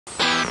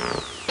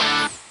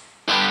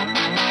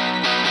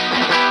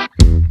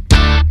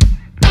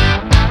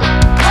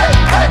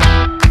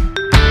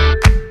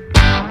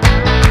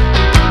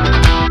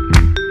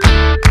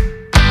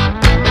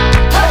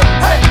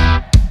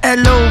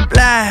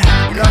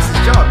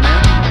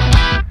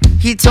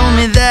He told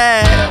me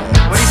that,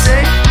 What'd he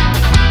say?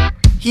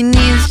 he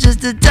needs just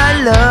 $1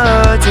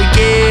 to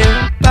get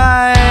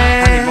by.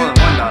 I need more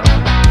than $1.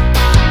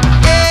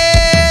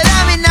 Yeah,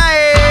 that'd be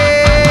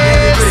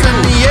nice.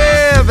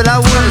 Yeah, but I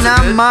would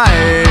not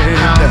mind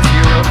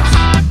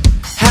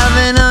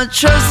having a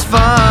trust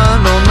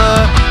fund on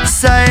the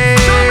side.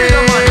 Show me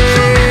the money,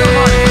 show me the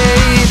money.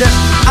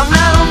 I'm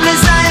not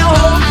hopeless, I am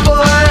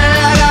hopeful.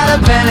 I got a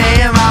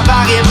penny in my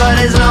pocket, but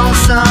it's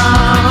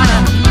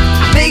lonesome.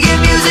 Making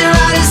music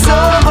right is so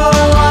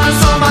hard,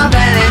 so my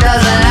penny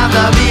doesn't have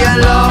to be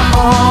alone.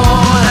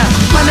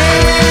 Money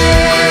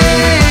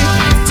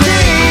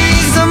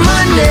takes some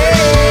money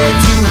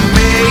to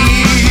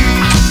make.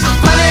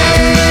 Money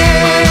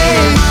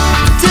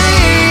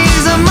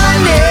takes some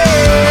money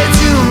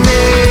to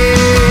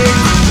make.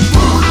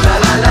 Ooh la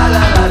la la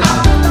la la la,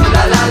 ooh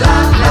la la la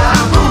la,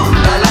 ooh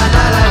la la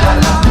la la la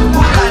la,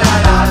 ooh la la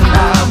la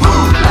la,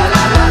 ooh la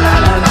la la la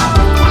la la,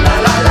 ooh la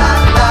la la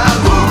la,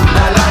 ooh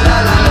la la la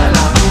la la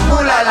la,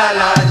 ooh la la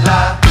la la.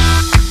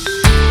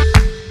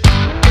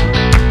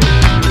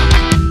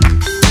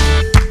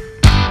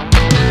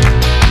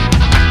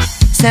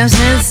 Sam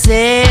Smith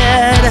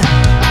said,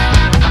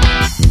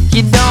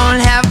 you don't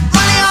have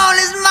money on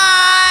his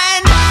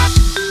mind,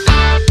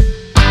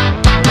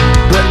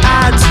 but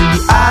I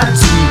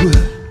do,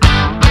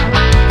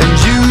 and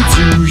you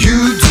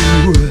do,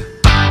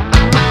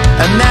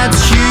 and that's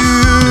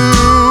human.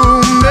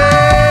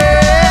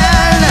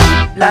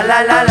 La la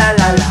la la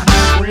la la,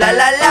 ooh la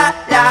la la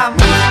la,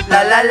 ooh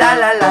la la la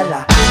la la la,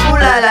 ooh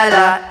la la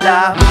la la.